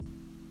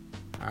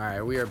All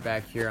right, we are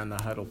back here on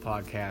the Huddle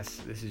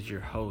podcast. This is your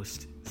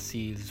host,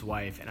 C's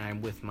wife, and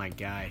I'm with my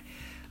guy.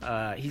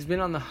 He's been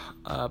on the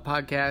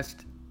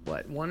podcast,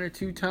 one or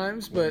two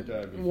times?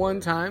 One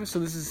time. So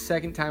this is the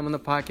second time on the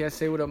podcast.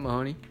 Say what up,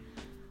 Mahoney.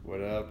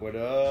 What up?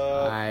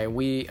 All right,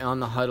 we on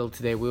the Huddle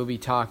today, we'll be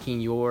talking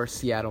your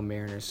Seattle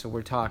Mariners. So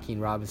we're talking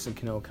Robinson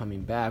Cano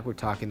coming back. We're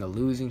talking the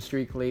losing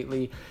streak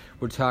lately.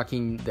 We're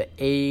talking the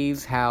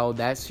A's, how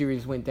that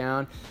series went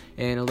down.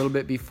 And a little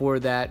bit before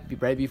that,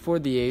 right before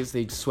the A's,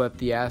 they swept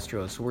the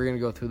Astros. So we're going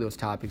to go through those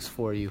topics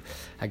for you.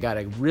 I got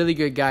a really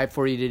good guy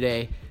for you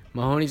today.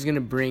 Mahoney's going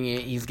to bring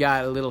it. He's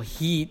got a little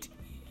heat.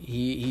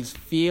 He's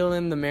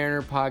feeling the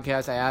Mariner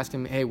podcast. I asked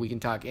him, hey, we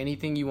can talk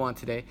anything you want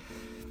today.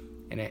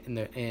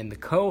 And the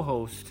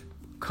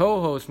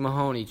co-host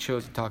Mahoney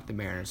chose to talk the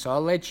Mariners. So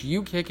I'll let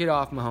you kick it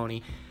off,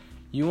 Mahoney.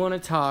 You want to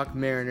talk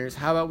Mariners?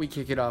 How about we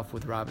kick it off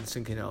with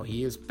Robinson Cano?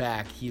 He is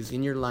back. He's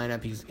in your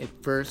lineup. He's at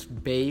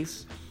first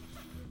base.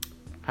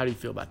 How do you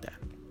feel about that?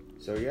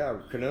 So yeah,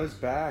 Cano's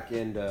back,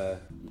 and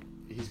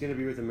he's going to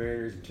be with the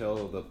Mariners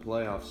until the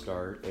playoffs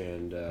start,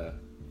 and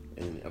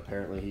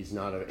apparently he's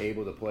not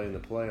able to play in the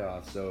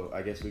playoffs. So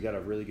I guess we got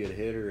a really good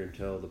hitter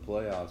until the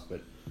playoffs.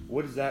 But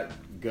what does that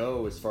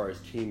go as far as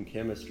team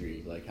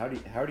chemistry? Like, how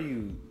do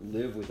you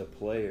live with a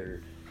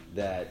player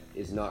that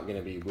is not going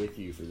to be with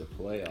you for the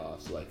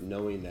playoffs? Like,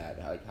 knowing that,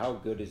 like, how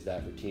good is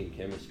that for team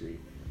chemistry?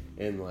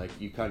 And like,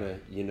 you kind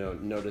of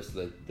notice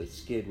the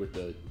skid with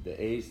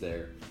the A's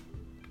there.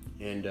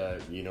 And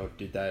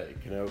did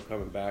that Cano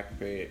coming back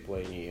play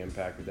any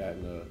impact with that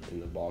in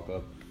the ball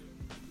club?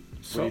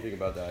 What do you think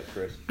about that,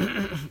 Chris?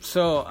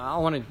 So I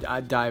want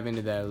to dive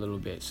into that a little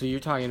bit. So you're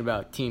talking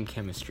about team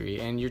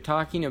chemistry, and you're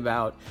talking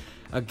about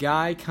a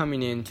guy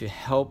coming in to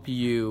help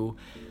you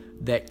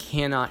that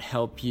cannot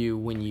help you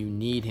when you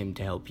need him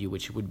to help you,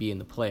 which would be in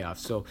the playoffs.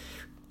 So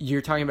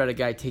you're talking about a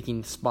guy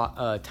taking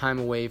time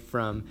away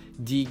from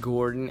D.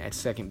 Gordon at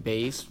second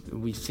base.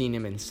 We've seen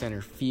him in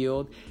center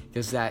field.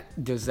 Does that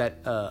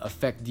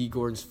affect D.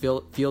 Gordon's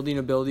fielding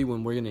ability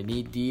when we're going to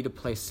need D to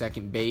play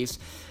second base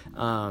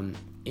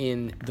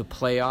in the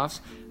playoffs?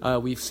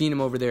 We've seen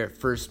him over there at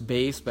first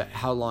base, but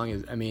how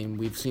long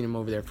we've seen him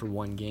over there for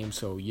one game,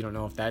 so you don't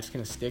know if that's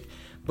going to stick.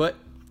 But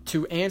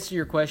to answer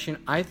your question,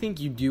 I think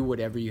you do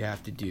whatever you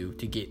have to do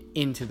to get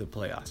into the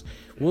playoffs.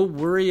 We'll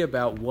worry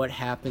about what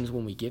happens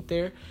when we get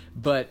there,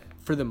 but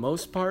for the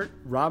most part,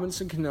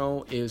 Robinson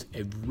Cano is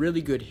a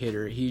really good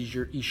hitter.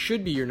 He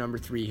should be your number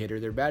 3 hitter.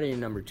 They're batting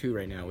number 2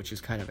 right now, which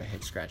is kind of a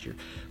head scratcher.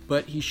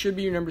 But he should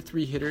be your number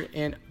 3 hitter,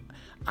 and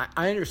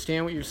I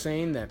understand what you're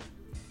saying, that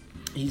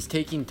he's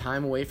taking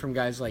time away from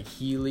guys like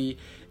Healy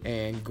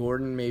and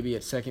Gordon maybe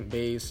at second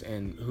base,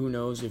 and who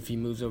knows if he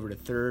moves over to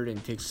third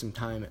and takes some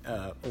time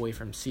away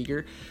from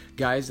Seager,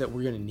 guys that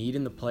we're going to need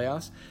in the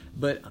playoffs.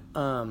 But,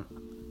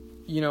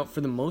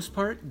 for the most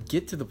part,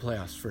 get to the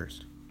playoffs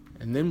first,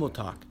 and then we'll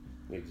talk.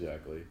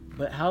 Exactly.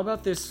 But how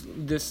about this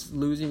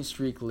losing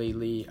streak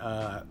lately?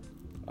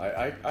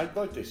 I'd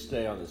like to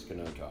stay on this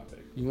Cano topic.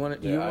 You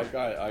want to? Yeah,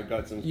 I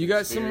got some. You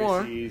got some more.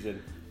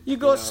 And, you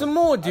got some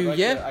more, do you?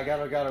 I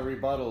got a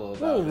rebuttal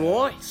about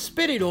all right, that.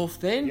 spit it off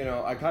then.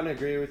 I kind of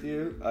agree with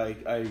you.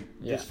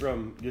 Just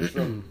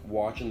from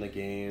watching the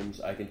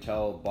games, I can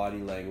tell body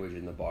language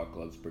in the ball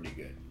club's pretty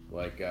good.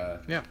 Like,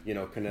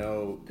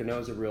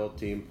 Cano's a real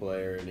team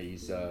player, and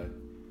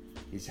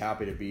he's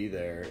happy to be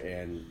there,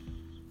 and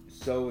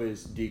so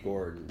is D.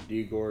 Gordon.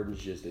 D. Gordon's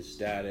just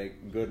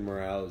ecstatic, good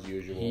morale as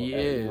usual. He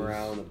is.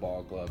 Morale in the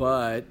ball club,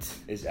 but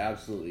is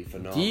absolutely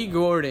phenomenal. D.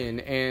 Gordon,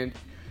 and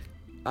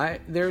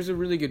there's a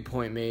really good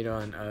point made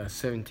on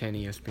 710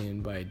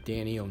 ESPN by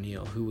Danny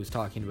O'Neill, who was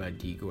talking about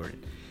D.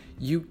 Gordon.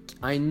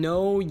 I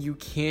know you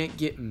can't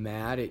get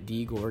mad at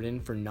D. Gordon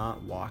for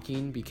not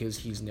walking, because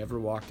he's never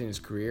walked in his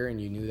career,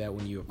 and you knew that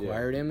when you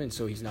acquired him, and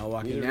so he's not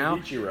walking Neither now.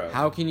 Did Ichiro.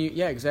 How can you?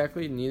 Yeah,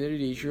 exactly. Neither did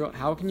Ichiro.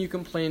 How can you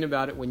complain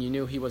about it when you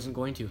knew he wasn't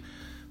going to?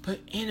 But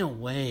in a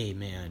way,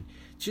 man,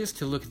 just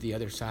to look at the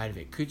other side of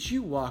it, could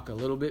you walk a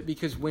little bit?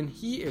 Because when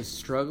he is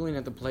struggling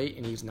at the plate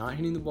and he's not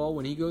hitting the ball,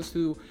 when he goes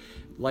through,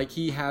 like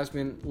he has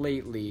been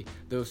lately,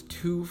 those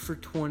 2 for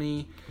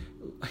 20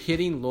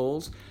 hitting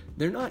lulls,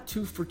 they're not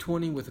 2 for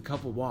 20 with a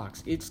couple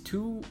walks. It's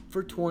 2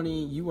 for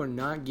 20. You are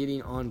not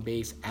getting on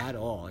base at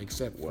all,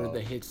 except for the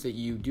hits that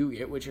you do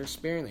get, which are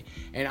sparingly.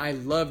 And I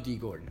love D.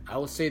 Gordon. I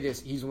will say this: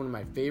 he's one of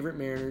my favorite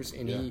Mariners,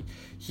 and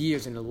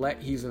he's an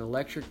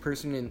electric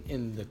person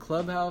in the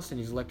clubhouse, and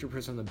he's an electric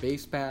person on the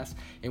base pass.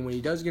 And when he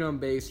does get on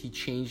base, he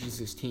changes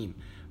his team.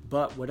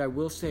 But what I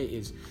will say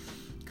is,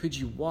 could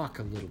you walk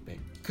a little bit?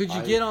 Could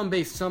you get on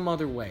base some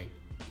other way?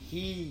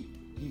 He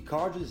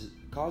causes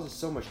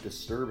so much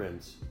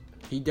disturbance.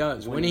 He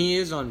does when he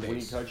is on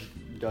base. When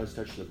he does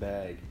touch the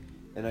bag,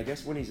 and I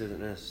guess when he's in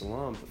a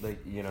slump,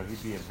 he'd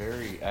be a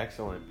very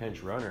excellent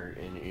pinch runner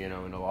in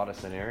a lot of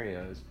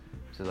scenarios.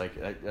 So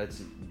that's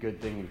a good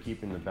thing to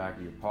keep in the back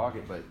of your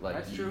pocket. But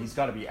he's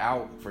got to be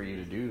out for you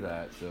to do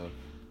that. So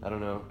I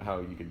don't know how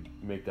you could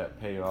make that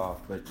pay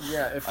off. But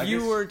yeah, if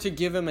you were to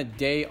give him a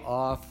day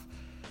off,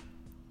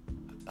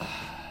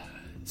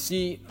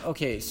 See,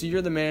 okay, so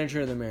you're the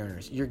manager of the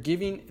Mariners. You're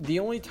giving the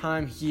only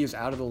time he is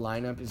out of the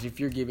lineup is if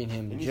you're giving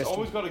him. And he's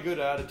always got a good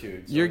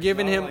attitude. So you're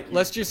giving him. like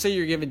let's just say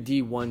you're giving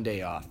D 1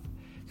 day off,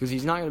 because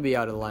he's not going to be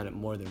out of the lineup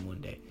more than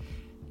 1 day.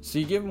 So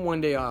you give him 1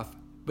 day off,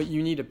 but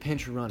you need a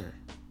pinch runner.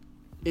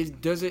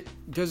 Does it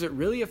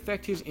really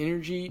affect his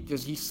energy?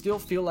 Does he still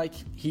feel like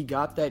he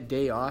got that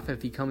day off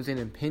if he comes in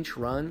and pinch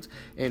runs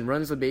and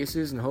runs the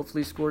bases and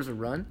hopefully scores a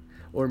run,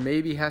 or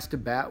maybe has to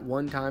bat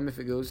one time if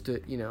it goes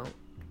to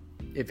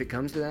if it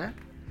comes to that?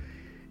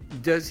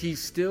 Does he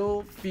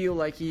still feel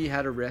like he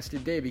had a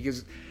rested day?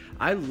 Because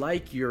I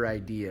like your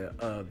idea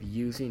of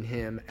using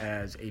him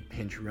as a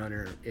pinch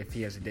runner if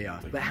he has a day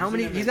off. But how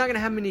many? He's not going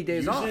to have many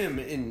days off. Use him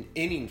in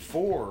inning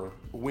 4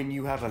 when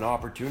you have an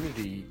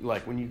opportunity,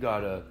 like when you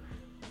got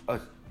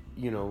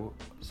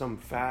some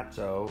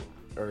fatso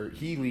or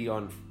Healy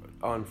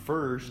on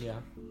first. Yeah.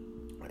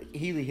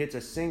 Healy hits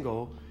a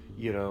single.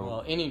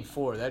 Well, inning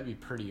 4, that'd be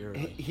pretty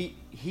early.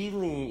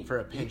 Healy for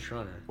a pinch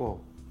runner.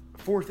 Well,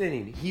 4th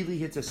inning, Healy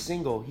hits a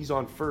single. He's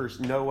on first,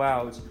 no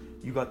outs.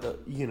 You got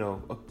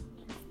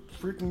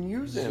freaking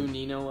use him.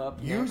 Zunino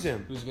up. Use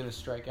him. Who's going to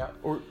strike out?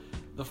 Or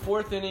the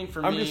 4th inning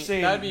for I'm me, just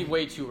saying, that'd be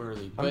way too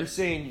early. I'm just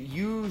saying,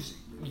 use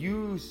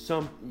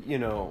some,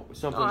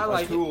 something,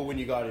 like a tool when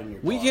you got it in your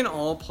We pocket. can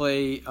all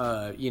play,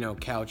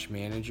 couch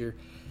manager.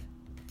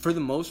 For the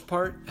most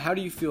part, how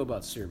do you feel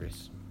about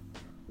Service?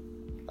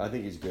 I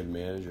think he's a good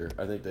manager.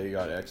 I think they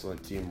got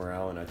excellent team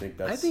morale, and I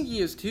think I think he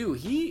is too.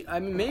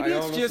 Maybe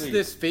it's just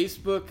this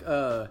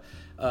Facebook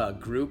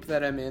group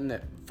that I'm in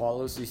that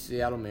follows the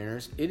Seattle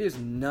Mariners. It is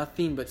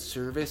nothing but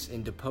Service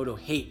and Dipoto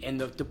hate,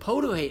 and the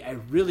Dipoto hate I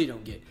really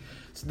don't get.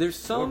 So there's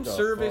some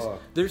service. Fuck?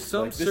 There's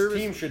some this service.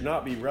 team should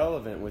not be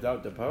relevant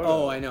without Dipoto.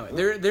 Oh, I know.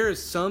 There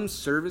is some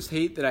service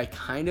hate that I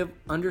kind of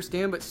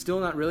understand, but still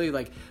not really.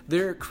 Like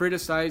they're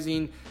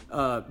criticizing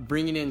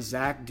bringing in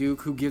Zach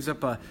Duke, who gives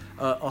up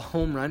a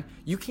home run.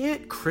 You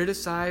can't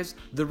criticize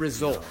the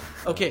result.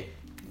 Okay,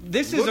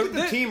 this Look is at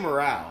the team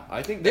morale.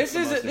 I think this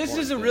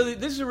is a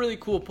really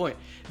cool point,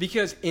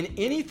 because in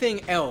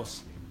anything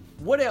else,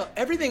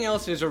 everything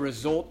else is a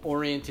result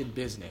oriented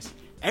business.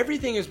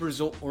 Everything is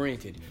result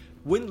oriented.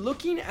 When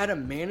looking at a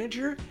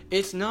manager,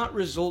 it's not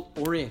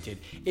result-oriented.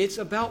 It's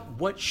about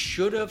what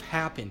should have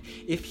happened.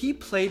 If he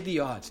played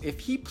the odds,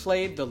 if he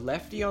played the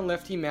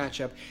lefty-on-lefty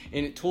matchup,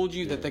 and it told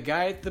you that the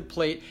guy at the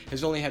plate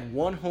has only had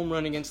 1 home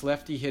run against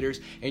lefty hitters,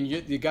 and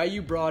the guy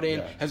you brought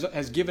in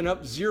has given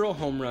up 0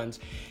 home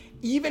runs,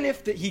 even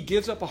if he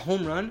gives up a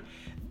home run,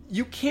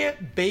 you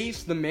can't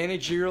base the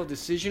managerial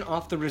decision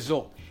off the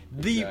result.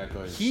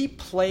 Exactly. He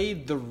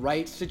played the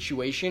right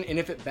situation, and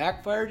if it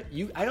backfired,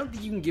 I don't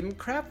think you can give him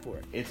crap for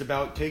it. It's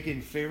about taking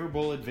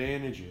favorable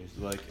advantages.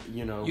 Like,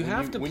 you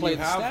have to play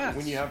the stats.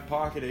 When you have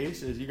pocket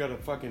aces, you got to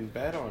fucking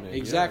bet on it.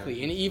 Exactly.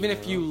 Yeah. And even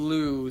if you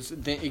lose,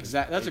 then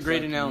that's a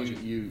great analogy.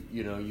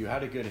 You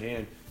had a good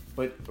hand,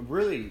 but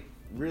really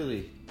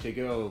to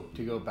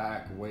go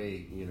back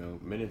way,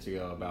 minutes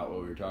ago about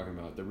what we were talking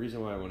about. The reason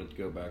why I wanted to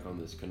go back on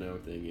this Cano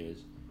thing is,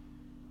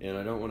 and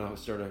I don't want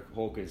to start a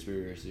whole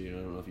conspiracy, and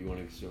I don't know if you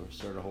want to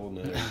start a whole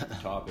nother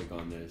topic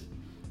on this.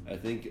 I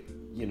think,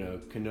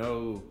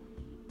 Cano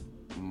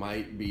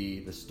might be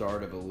the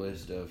start of a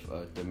list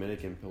of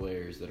Dominican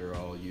players that are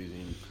all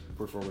using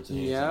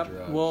performance-enhancing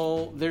drugs.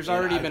 Well, there's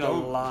already been a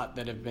lot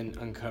that have been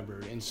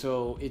uncovered, and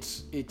so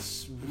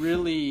it's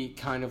really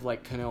kind of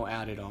like Cano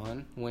added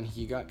on when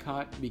he got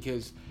caught,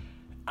 because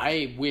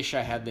I wish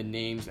I had the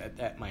names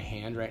at my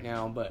hand right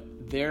now, but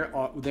there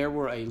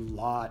were a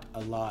lot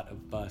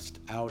of busts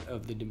out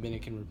of the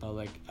Dominican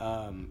Republic,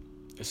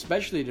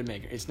 especially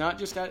Dominican. It's not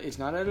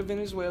out of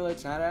Venezuela,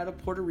 it's not out of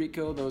Puerto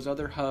Rico, those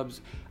other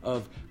hubs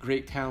of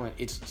great talent.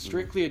 It's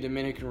strictly a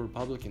Dominican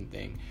Republican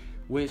thing,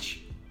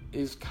 which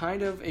is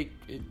kind of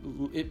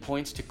it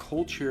points to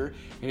culture,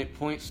 and it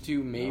points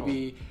to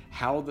maybe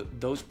how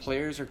those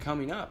players are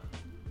coming up.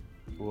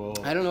 Well,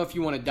 I don't know if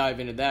you want to dive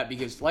into that,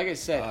 because, like I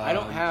said, I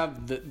don't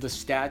have the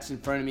stats in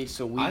front of me,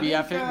 so we'd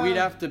have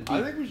to be.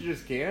 I think we should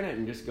just can it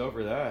and just go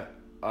for that.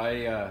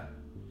 I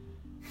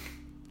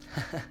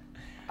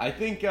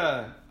think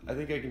I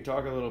can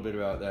talk a little bit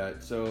about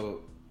that.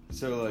 So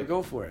like,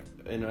 go for it.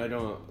 And I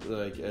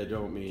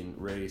don't mean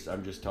race.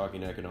 I'm just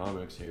talking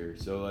economics here.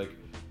 So like,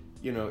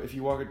 if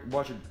you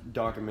watch a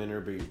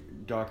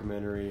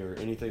documentary or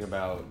anything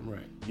about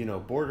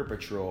Border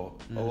Patrol,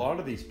 a lot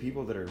of these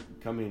people that are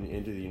coming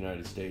into the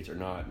United States are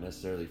not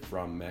necessarily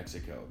from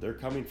Mexico. They're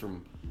coming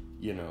from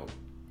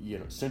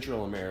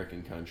Central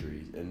American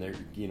countries, and they're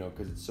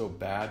because it's so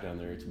bad down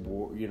there. It's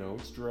war,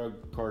 it's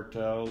drug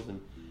cartels and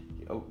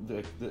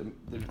the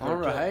all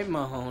right,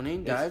 Mahoney,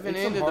 diving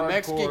it's into the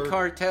Mexican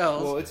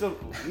cartels. Well,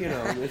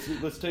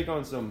 let's take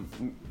on some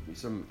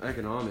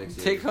economics.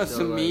 Take on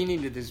some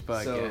meaning to this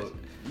podcast. So,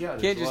 yeah,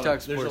 can't just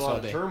talk sports all day. There's a lot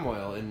of day.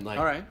 turmoil, and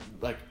all right,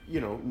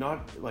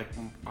 not like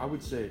I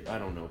would say, I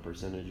don't know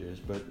percentages,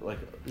 but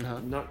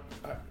not.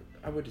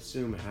 I would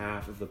assume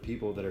half of the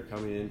people that are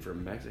coming in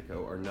from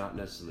Mexico are not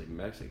necessarily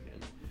Mexican.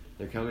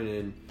 They're coming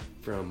in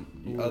from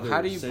other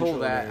how do you Central pull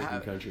that?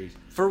 American countries.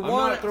 For I'm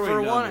one, not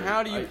throwing numbers.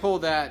 how do you pull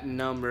that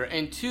number?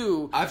 And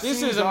two, this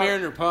seen is a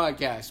Mariner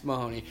podcast,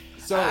 Mahoney.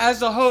 So,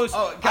 as a host,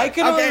 I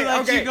can only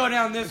let you go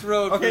down this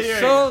road for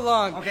so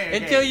long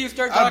until you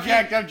start talking.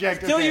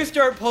 Until you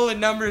start pulling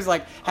numbers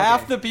like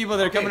half the people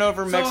that are coming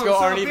over from Mexico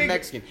aren't even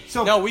Mexican.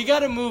 No, we got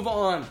to move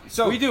on.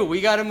 We do.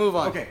 We got to move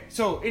on. Okay.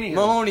 So anyhow,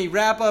 Mahoney,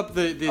 wrap up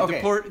the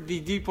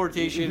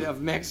deportation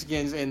of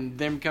Mexicans and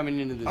them coming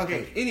into this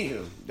country.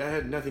 Anywho, that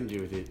had nothing to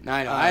do with it.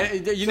 I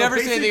know. You never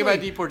say anything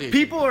about deportation.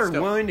 People are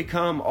willing to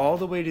come all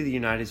the way to the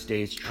United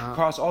States,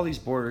 cross all these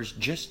borders,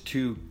 just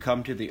to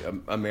come to the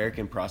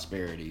American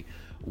prosperity.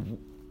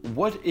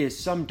 What is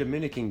some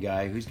Dominican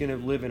guy who's going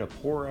to live in a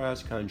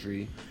poor-ass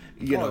country?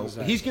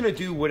 He's going to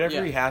do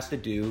whatever he has to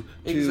do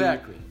to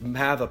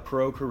have a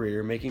pro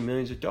career, making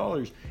millions of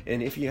dollars.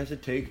 And if he has to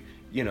take,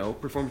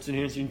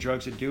 performance-enhancing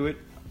drugs to do it,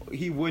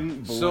 he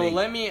wouldn't blink. So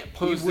let me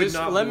pose this.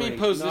 Let me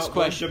pose this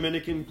question. One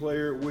Dominican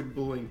player would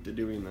blink to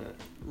doing that.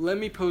 Let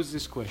me pose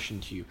this question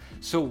to you.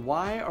 So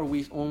why are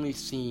we only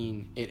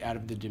seeing it out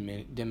of the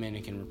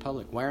Dominican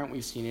Republic? Why aren't we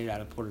seeing it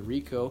out of Puerto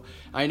Rico?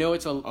 I know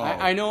it's a.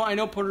 I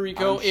know Puerto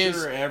Rico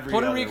is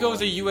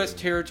a U.S.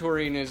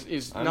 territory and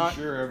is not. I'm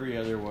sure every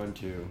other one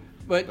too.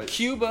 But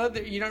Cuba,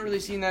 you're not really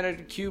seeing that out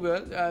of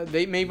Cuba.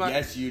 They may.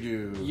 Yes, you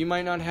do. You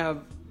might not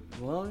have.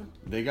 Well,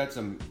 they got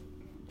some.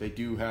 They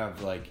do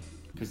have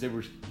because they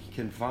were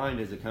confined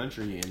as a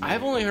country. And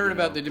I've only heard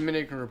about the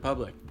Dominican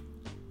Republic.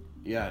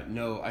 Yeah,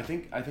 no, I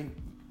think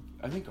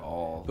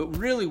all. But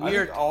really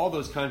weird. All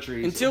those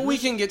countries. Until we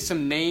can get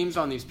some names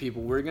on these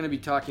people, we're going to be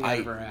talking out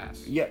of our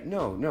ass. Yeah,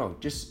 no.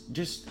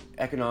 Just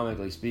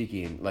economically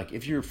speaking,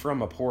 if you're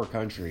from a poor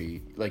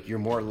country, you're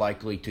more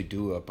likely to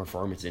do a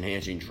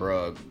performance-enhancing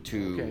drug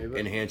to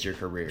enhance your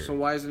career. So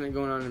why isn't it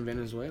going on in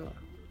Venezuela?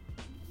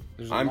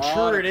 I'm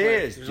sure it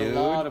is, dude. There's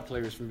a lot of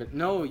players from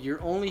Venezuela. No, you're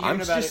only hearing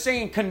about it. I'm just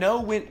saying, Cano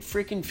went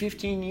freaking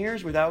 15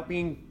 years without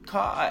being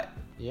caught.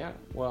 Yeah,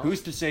 well. Who's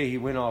to say he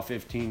went all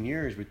 15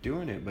 years with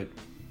doing it, but...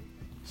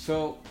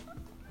 So,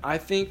 I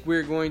think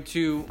we're going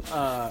to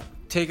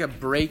take a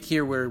break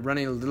here. We're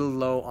running a little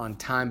low on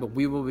time, but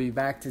we will be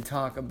back to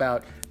talk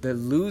about the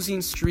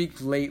losing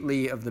streak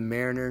lately of the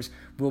Mariners.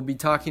 We'll be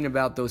talking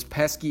about those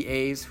pesky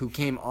A's who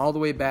came all the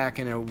way back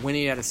and are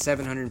winning at a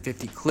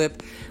 750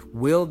 clip.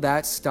 Will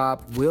that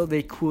stop? Will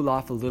they cool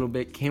off a little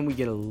bit? Can we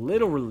get a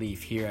little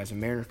relief here as a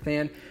Mariner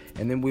fan?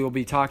 And then we will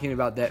be talking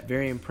about that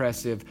very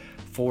impressive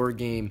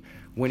 4-game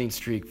winning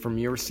streak from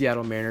your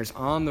Seattle Mariners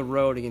on the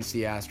road against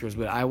the Astros.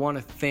 But I want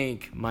to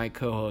thank my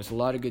co-host. A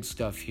lot of good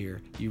stuff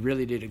here. You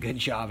really did a good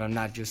job. I'm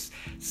not just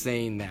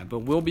saying that. But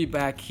we'll be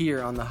back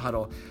here on the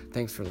Huddle.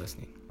 Thanks for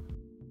listening.